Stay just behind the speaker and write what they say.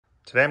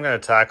Today I'm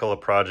going to tackle a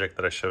project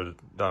that I showed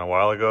done a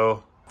while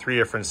ago. 3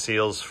 different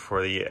seals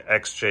for the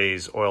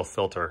XJ's oil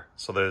filter.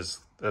 So there's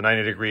the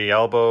 90-degree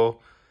elbow.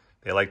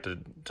 They like to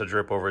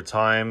drip over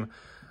time.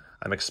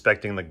 I'm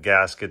expecting the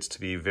gaskets to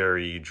be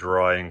very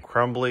dry and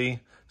crumbly.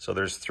 So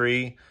there's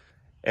 3.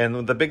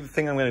 And the big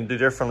thing I'm going to do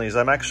differently is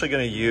I'm actually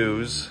going to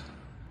use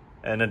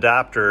an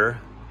adapter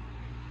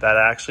that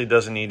actually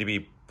doesn't need to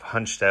be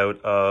punched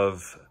out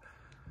of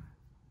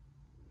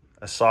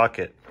a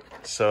socket.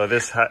 So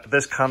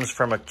this comes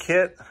from a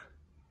kit.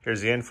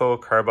 Here's the info,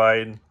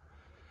 Carbyne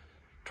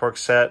Torx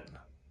set.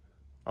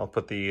 I'll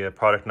put the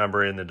product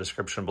number in the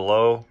description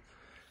below.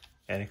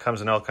 And it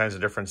comes in all kinds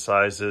of different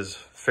sizes.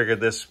 Figured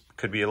this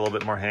could be a little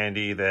bit more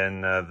handy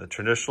than the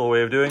traditional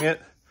way of doing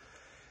it.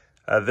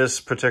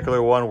 This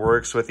particular one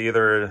works with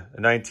either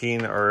a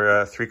 19 or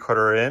a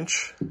 3/4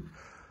 inch.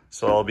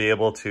 So I'll be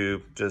able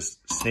to just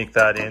sneak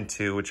that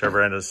into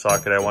whichever end of the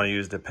socket I want to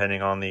use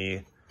depending on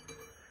the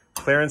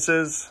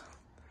clearances.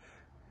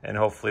 And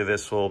hopefully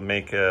this will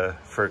make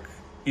for an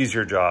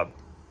easier job.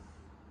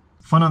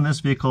 Fun on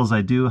this vehicle is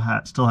I do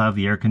still have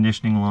the air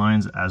conditioning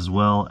lines as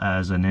well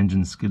as an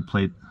engine skid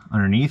plate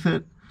underneath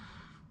it.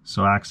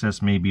 So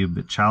access may be a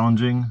bit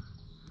challenging.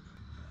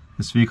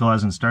 This vehicle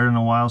hasn't started in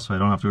a while, so I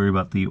don't have to worry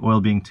about the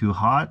oil being too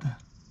hot.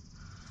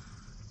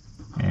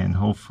 And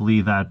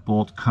hopefully that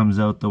bolt comes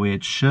out the way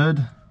it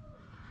should.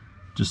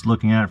 Just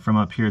looking at it from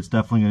up here, it's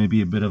definitely going to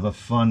be a bit of a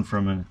fun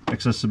from an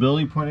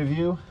accessibility point of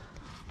view.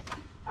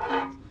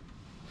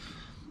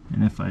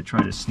 And if I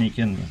try to sneak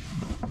in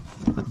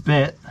the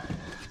bit,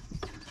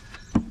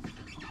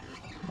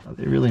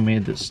 they really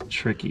made this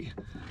tricky.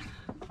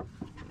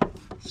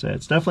 So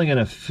it's definitely going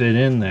to fit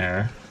in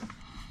there.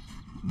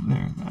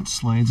 There, that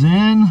slides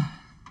in.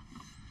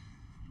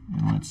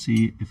 And let's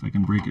see if I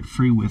can break it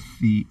free with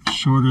the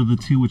shorter of the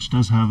two, which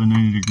does have a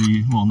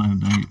 90-degree, well, not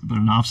 90, but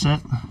an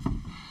offset.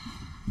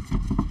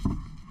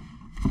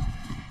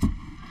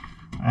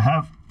 I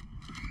have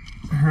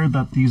heard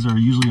that these are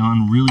usually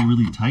on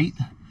really tight.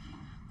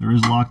 There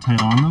is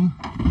Loctite on them.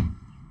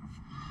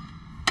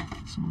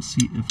 So we'll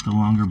see if the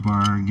longer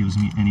bar gives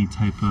me any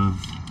type of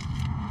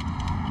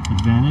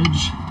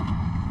advantage.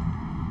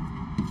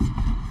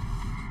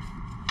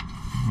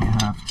 I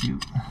have to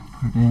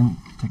put it in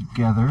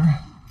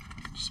together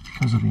just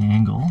because of the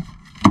angle.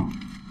 I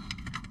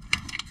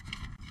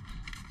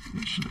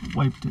should have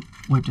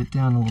wiped it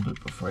down a little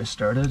bit before I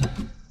started.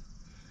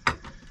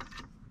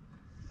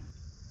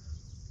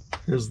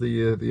 Here's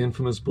the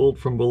infamous bolt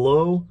from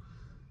below.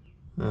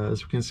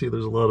 As you can see,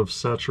 there's a lot of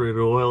saturated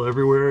oil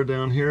everywhere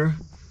down here.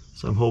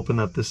 So I'm hoping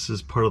that this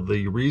is part of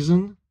the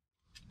reason.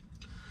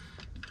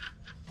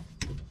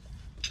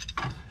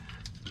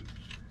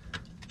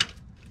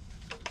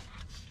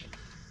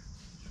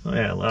 Oh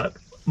yeah,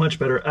 much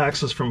better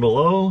access from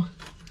below.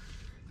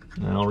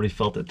 And I already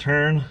felt it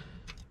turn.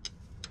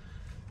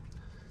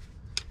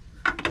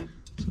 So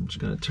I'm just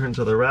going to turn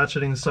to the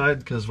ratcheting side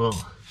because,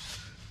 well,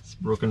 it's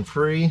broken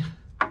free.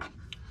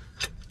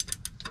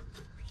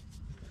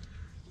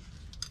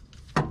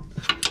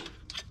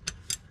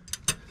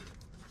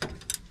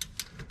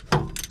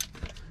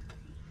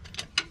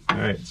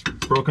 Alright, it's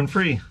broken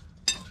free.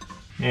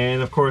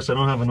 And of course I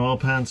don't have an oil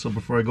pan, so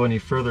before I go any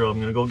further I'm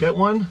going to go get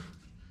one.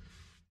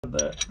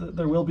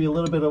 There will be a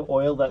little bit of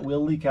oil that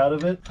will leak out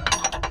of it.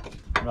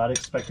 I'm not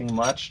expecting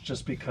much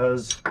just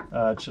because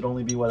it should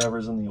only be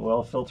whatever's in the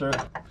oil filter.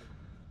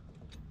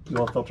 The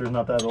oil filter is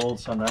not that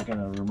old, so I'm not going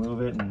to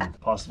remove it and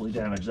possibly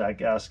damage that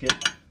gasket.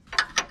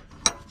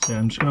 So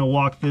I'm just going to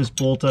walk this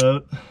bolt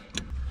out.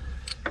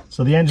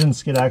 So the engine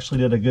skid actually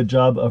did a good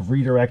job of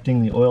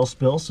redirecting the oil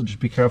spill, so just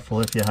be careful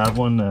if you have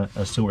one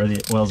as to where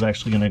the oil is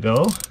actually going to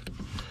go.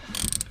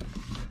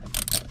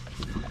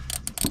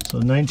 So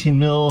 19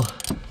 mil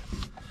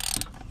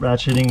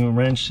ratcheting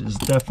wrench is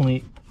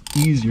definitely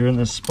easier in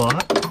this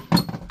spot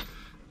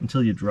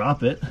until you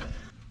drop it.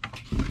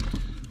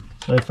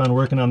 So I found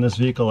working on this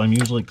vehicle, I'm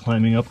usually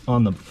climbing up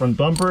on the front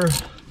bumper.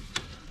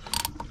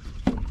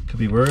 Could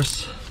be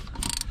worse.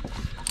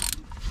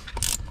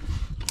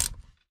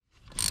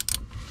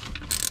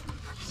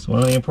 So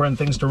one of the important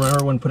things to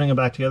remember when putting it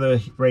back together,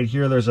 right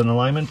here there's an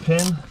alignment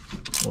pin.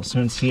 We'll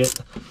soon see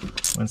it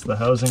once the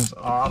housing's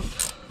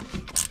off.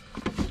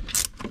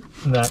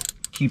 And that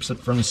keeps it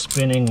from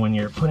spinning when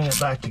you're putting it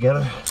back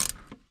together.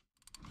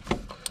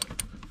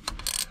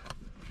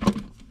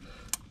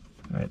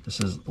 Alright, this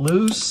is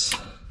loose.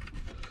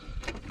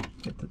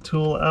 Get the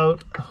tool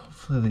out.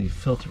 Hopefully the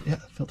filter, yeah,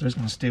 the filter is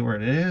going to stay where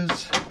it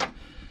is.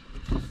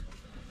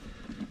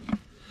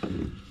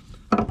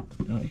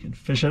 Now you can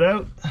fish it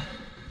out.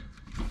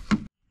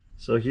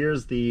 So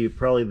here's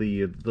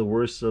probably the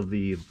worst of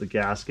the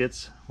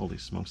gaskets. Holy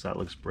smokes, that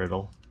looks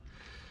brittle.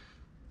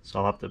 So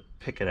I'll have to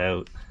pick it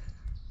out.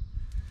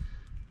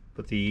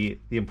 But the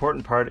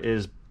important part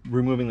is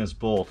removing this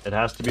bolt. It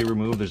has to be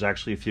removed. There's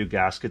actually a few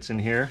gaskets in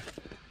here.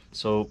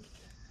 So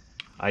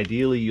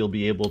ideally you'll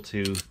be able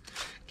to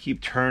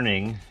keep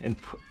turning and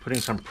putting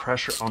some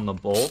pressure on the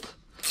bolt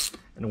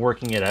and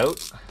working it out.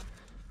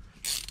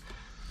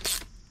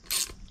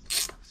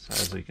 So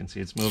as you can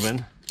see, it's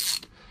moving.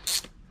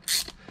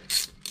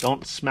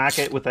 Don't smack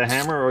it with a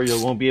hammer or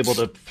you won't be able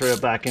to throw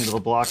it back into the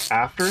block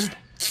after.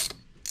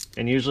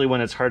 And usually when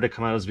it's hard to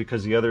come out is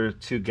because the other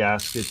two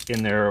gaskets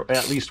in there,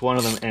 at least one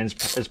of them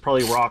is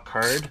probably rock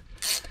hard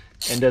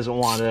and doesn't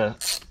want to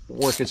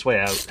work its way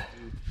out.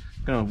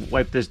 I'm gonna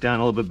wipe this down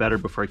a little bit better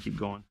before I keep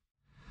going.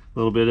 A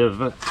little bit of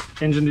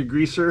engine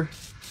degreaser.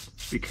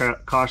 Be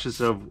cautious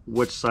of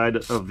which side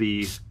of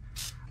the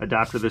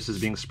adapter this is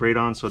being sprayed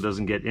on so it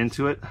doesn't get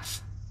into it.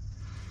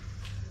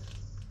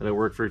 Let it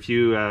work for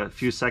a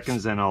few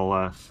seconds, and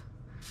I'll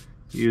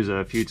use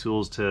a few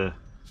tools to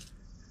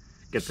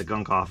get the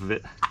gunk off of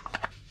it.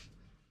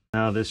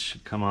 Now this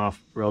should come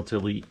off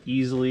relatively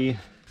easily.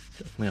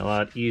 Definitely a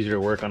lot easier to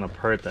work on a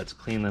part that's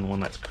clean than one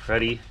that's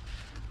cruddy.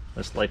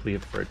 Less likely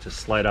for it to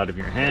slide out of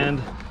your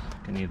hand.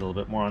 Gonna need a little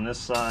bit more on this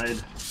side.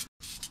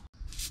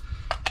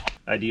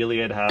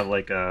 Ideally I'd have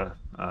like a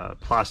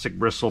plastic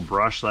bristle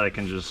brush that I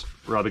can just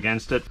rub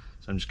against it.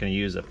 So I'm just gonna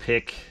use a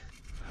pick,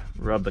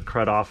 rub the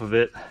crud off of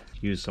it,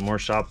 use some more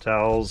shop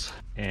towels,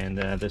 and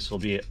this will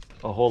be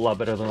a whole lot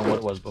better than what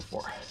it was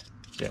before.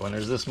 So yeah, when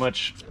there's this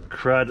much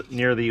crud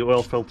near the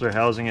oil filter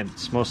housing,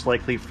 it's most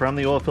likely from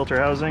the oil filter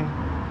housing.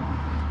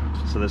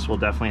 So this will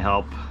definitely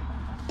help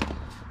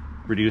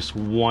reduce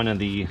one of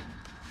the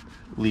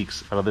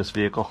leaks out of this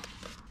vehicle.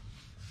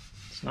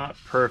 It's not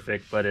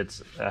perfect, but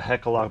it's a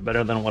heck of a lot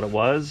better than what it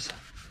was.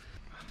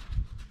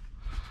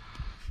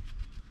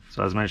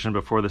 So as mentioned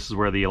before, this is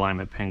where the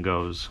alignment pin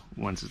goes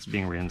once it's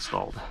being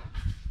reinstalled.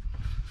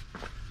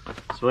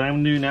 So what I'm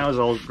gonna do now is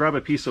I'll grab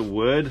a piece of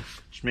wood,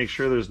 just make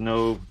sure there's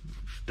no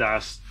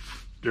dust,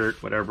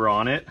 dirt, whatever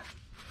on it.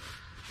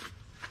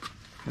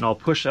 And I'll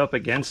push up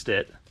against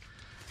it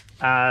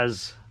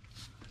as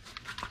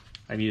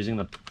I'm using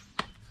the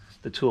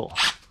tool.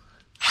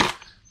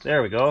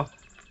 There we go.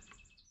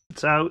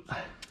 It's out.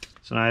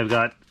 So now I've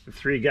got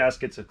 3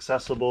 gaskets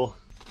accessible.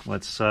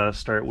 Let's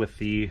start with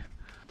the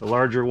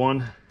larger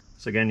one.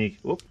 So again,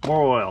 more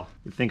oil.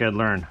 You'd think I'd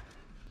learn.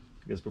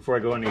 I guess before I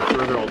go any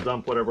further, I'll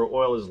dump whatever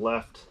oil is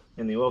left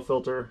in the oil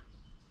filter.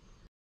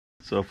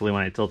 So hopefully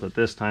when I tilt it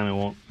this time, it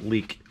won't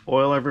leak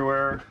oil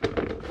everywhere.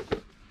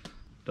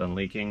 Done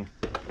leaking.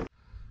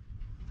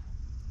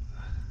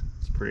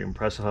 It's pretty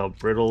impressive how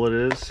brittle it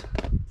is.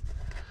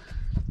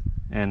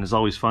 And it's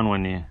always fun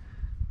when you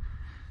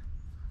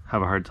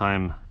have a hard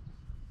time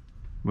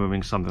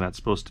moving something that's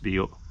supposed to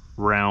be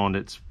round.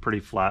 It's pretty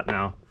flat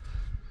now.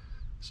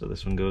 So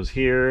this one goes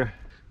here.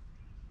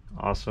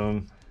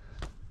 Awesome.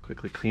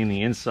 Quickly clean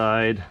the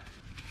inside.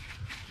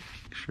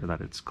 Make sure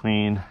that it's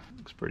clean.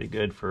 Looks pretty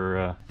good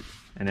for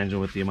an engine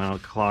with the amount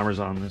of kilometers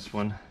on this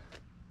one.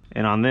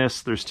 And on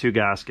this, there's 2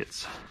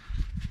 gaskets.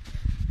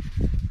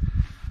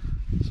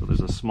 So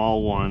there's a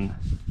small one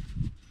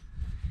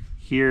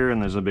here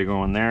and there's a bigger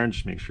one there.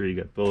 Just make sure you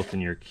get both in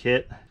your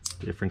kit.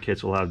 Different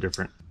kits will have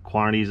different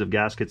quantities of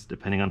gaskets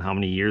depending on how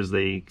many years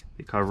they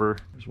cover.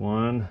 There's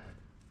one.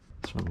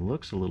 This one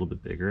looks a little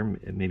bit bigger.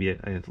 Maybe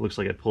it looks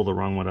like I pulled the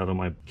wrong one out of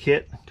my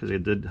kit because I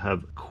did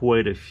have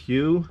quite a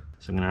few.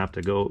 So I'm gonna have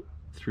to go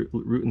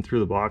rooting through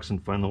the box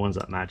and find the ones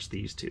that match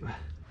these 2.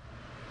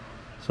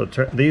 So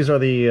these are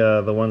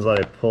the ones that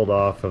I pulled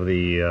off of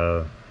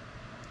the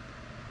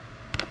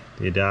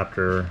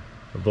adapter,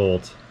 the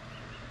bolt.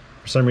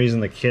 For some reason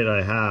the kit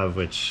I have,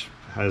 which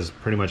has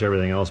pretty much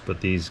everything else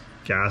but these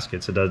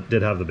gaskets,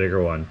 did have the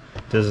bigger one.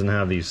 It doesn't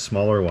have these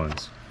smaller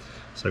ones.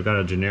 So I've got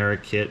a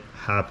generic kit,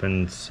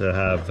 happens to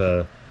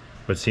have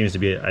what seems to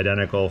be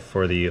identical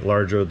for the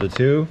larger of the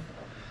 2.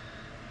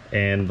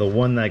 And the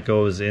one that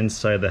goes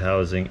inside the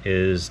housing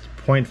is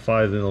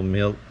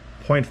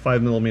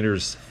 0.5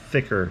 millimeters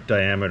thicker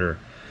diameter.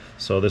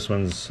 So this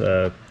one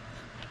I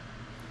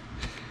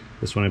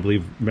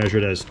believe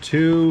measured as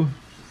 2.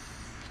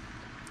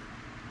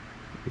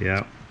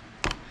 Yeah.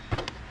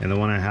 And the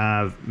one I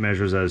have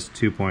measures as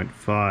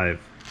 2.5.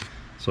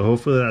 So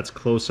hopefully that's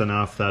close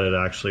enough that it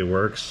actually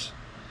works.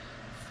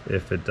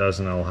 If it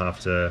doesn't, I'll have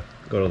to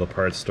go to the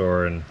parts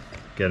store and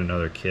get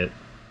another kit.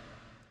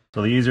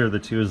 So the easier of the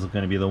 2 is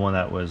going to be the one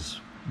that was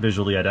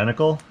visually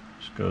identical,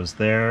 which goes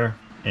there.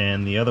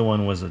 And the other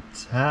one was a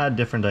tad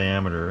different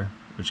diameter,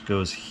 which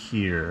goes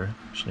here.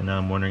 Actually, now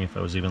I'm wondering if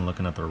I was even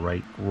looking at the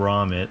right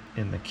grommet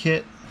in the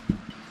kit.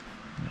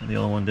 The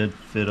other one did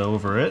fit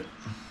over it.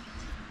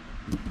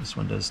 This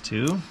one does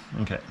too.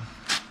 Okay.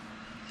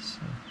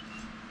 So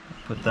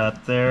put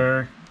that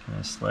there. Kind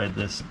of slide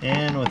this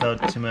in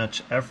without too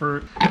much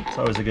effort. It's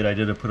always a good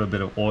idea to put a bit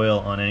of oil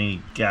on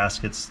any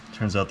gaskets.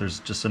 Turns out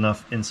there's just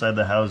enough inside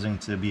the housing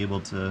to be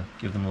able to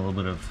give them a little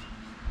bit of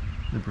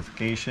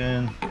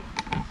lubrication.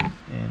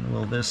 And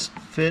will this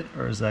fit,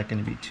 or is that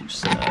going to be too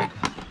snug?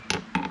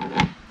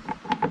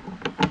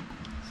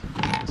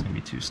 It's going to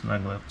be too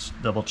snug. Let's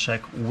double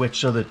check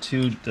which of the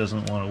 2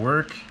 doesn't want to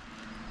work.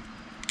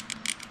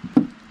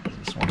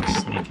 Just want to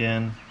sneak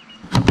in.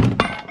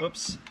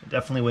 Whoops, it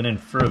definitely went in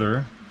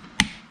further.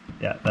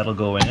 Yeah, that'll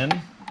go in.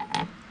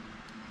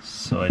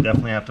 So I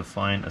definitely have to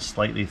find a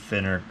slightly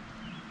thinner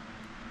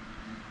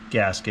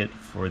gasket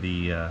for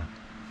the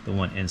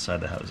one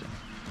inside the housing.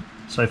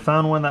 So I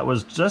found one that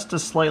was just a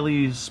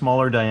slightly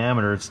smaller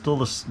diameter. It's still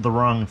the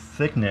wrong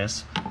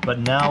thickness, but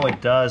now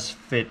it does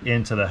fit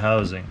into the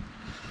housing.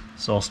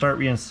 So I'll start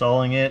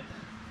reinstalling it,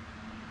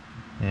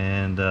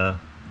 and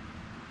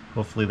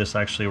hopefully this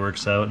actually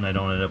works out and I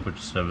don't end up with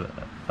just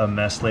a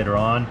mess later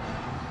on.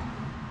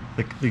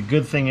 The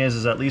good thing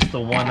is at least the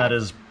one that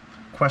is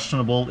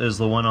questionable is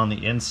the one on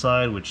the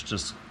inside, which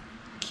just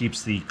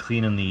keeps the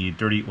clean and the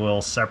dirty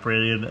oil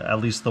separated.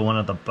 At least the one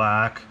at the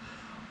back,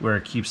 where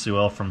it keeps the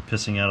oil from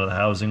pissing out of the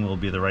housing, will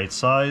be the right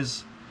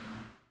size.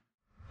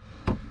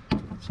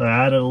 So I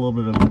added a little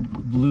bit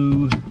of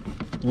blue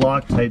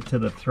Loctite to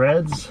the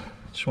threads.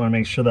 Just want to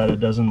make sure that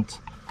it doesn't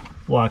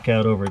walk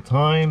out over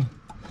time.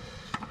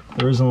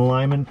 There is an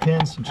alignment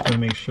pin, so just going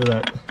to make sure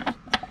that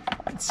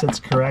it sits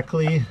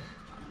correctly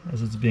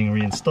as it's being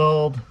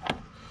reinstalled.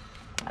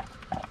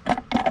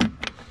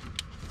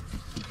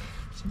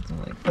 Something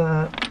like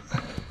that.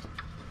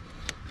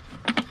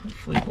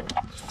 Hopefully it will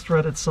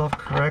thread itself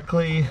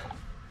correctly.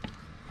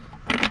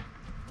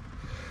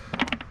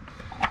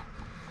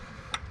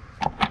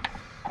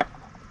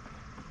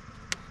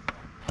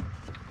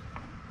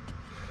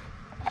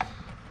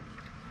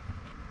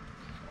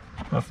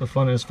 Half the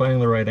fun is finding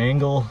the right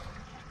angle.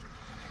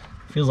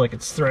 Feels like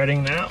it's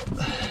threading now.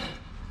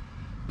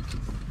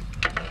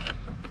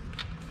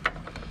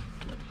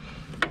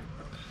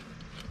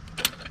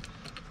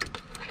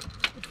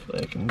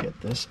 Hopefully I can get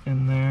this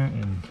in there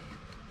and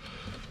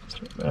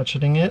start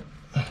ratcheting it.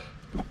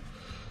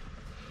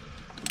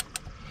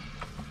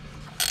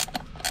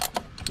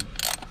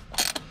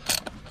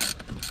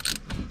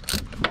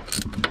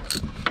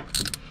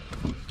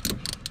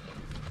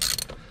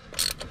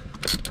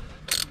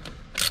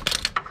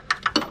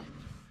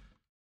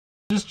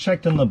 Just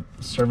checked in the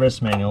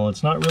service manual.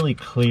 It's not really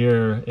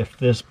clear if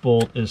this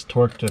bolt is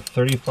torqued to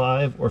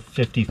 35 or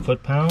 50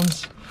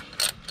 foot-pounds.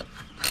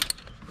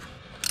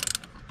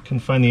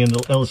 Couldn't find the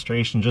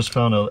illustration, just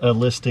found a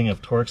listing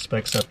of torque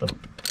specs at the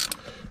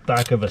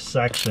back of a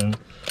section.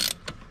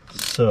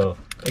 So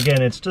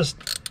again, it's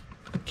just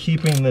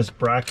keeping this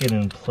bracket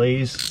in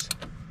place.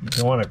 You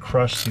don't want to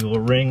crush the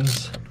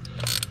O-rings.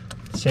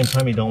 At the same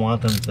time, you don't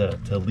want them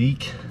to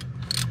leak.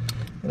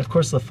 And of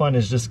course the fun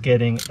is just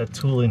getting a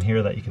tool in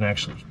here that you can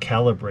actually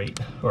calibrate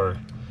or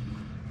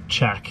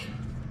check.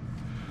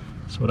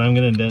 So what I'm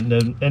going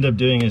to end up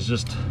doing is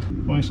just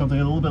going something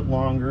a little bit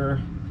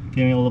longer,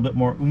 getting a little bit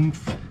more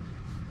oomph,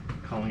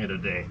 calling it a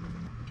day.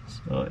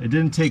 So it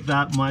didn't take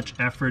that much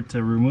effort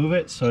to remove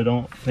it, so I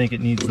don't think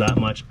it needs that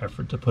much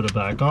effort to put it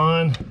back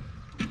on.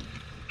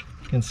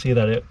 You can see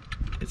that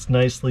it's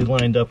nicely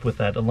lined up with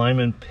that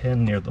alignment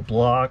pin near the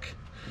block.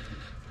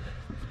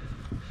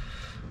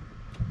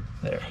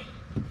 There.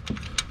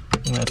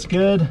 And that's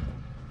good.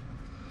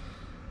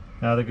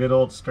 Now the good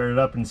old start it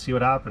up and see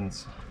what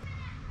happens.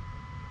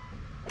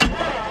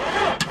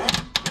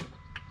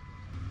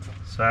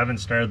 So I haven't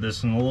started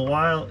this in a little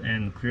while,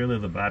 and clearly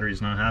the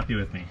battery's not happy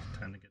with me.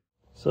 Time to get.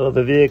 So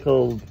the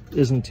vehicle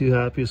isn't too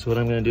happy, so what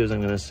I'm going to do is I'm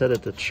going to set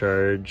it to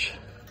charge.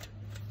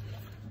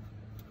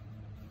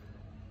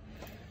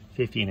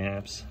 15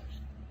 amps.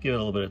 Give it a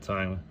little bit of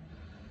time.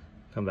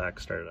 Come back,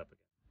 start it up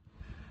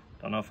again.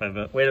 Don't know if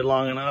I've waited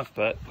long enough,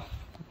 but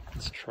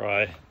let's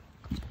try.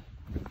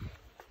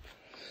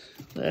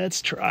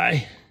 Let's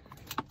try.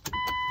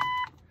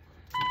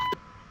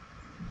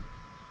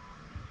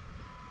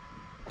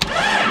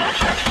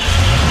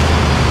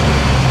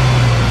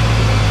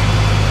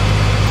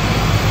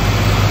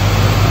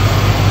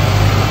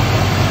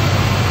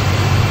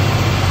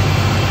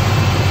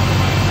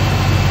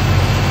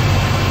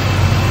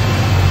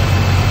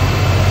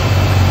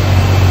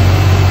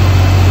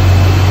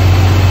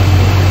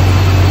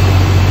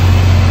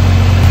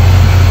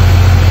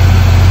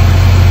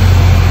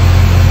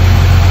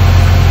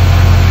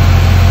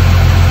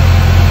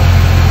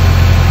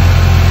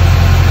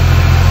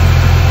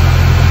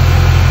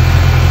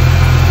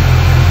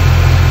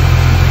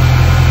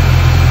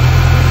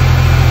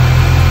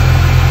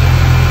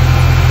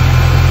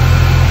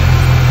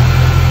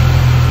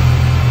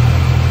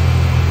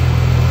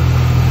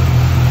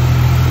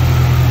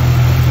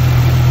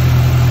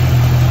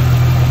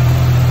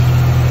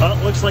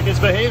 Looks like it's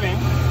behaving.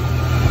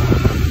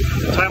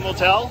 Time will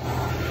tell.